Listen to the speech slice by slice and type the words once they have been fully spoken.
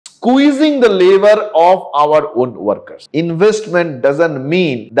squeezing the labor of our own workers. Investment doesn't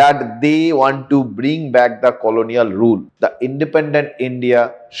mean that they want to bring back the colonial rule. The independent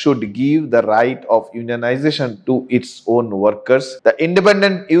India should give the right of unionization to its own workers. The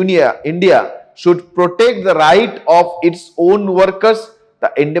independent India should protect the right of its own workers.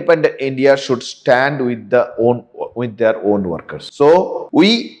 The independent India should stand with their own workers. So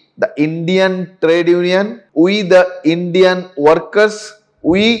we, the Indian trade union, we the Indian workers,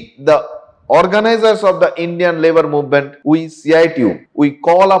 we the organizers of the Indian labor movement, we CITU, we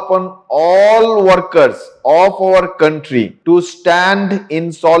call upon all workers of our country to stand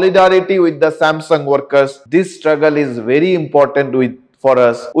in solidarity with the Samsung workers. This struggle is very important for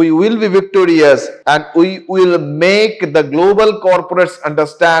us. We will be victorious, and we will make the global corporates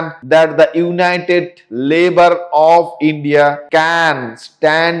understand that the united labor of India can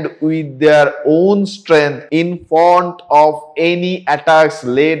stand with their own strength in front of any attacks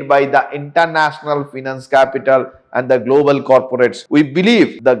led by the international finance capital and the global corporates. We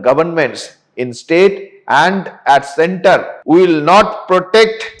believe the governments in state and at center will not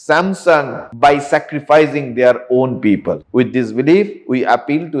protect Samsung by sacrificing their own people. With this belief, we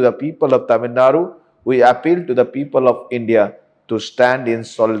appeal to the people of Tamil Nadu, we appeal to the people of India to stand in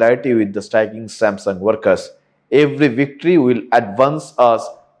solidarity with the striking Samsung workers. Every victory will advance us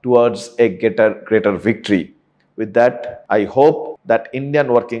towards a greater victory. With that, I hope that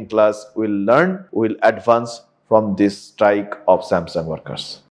Indian working class will learn, will advance from this strike of Samsung workers.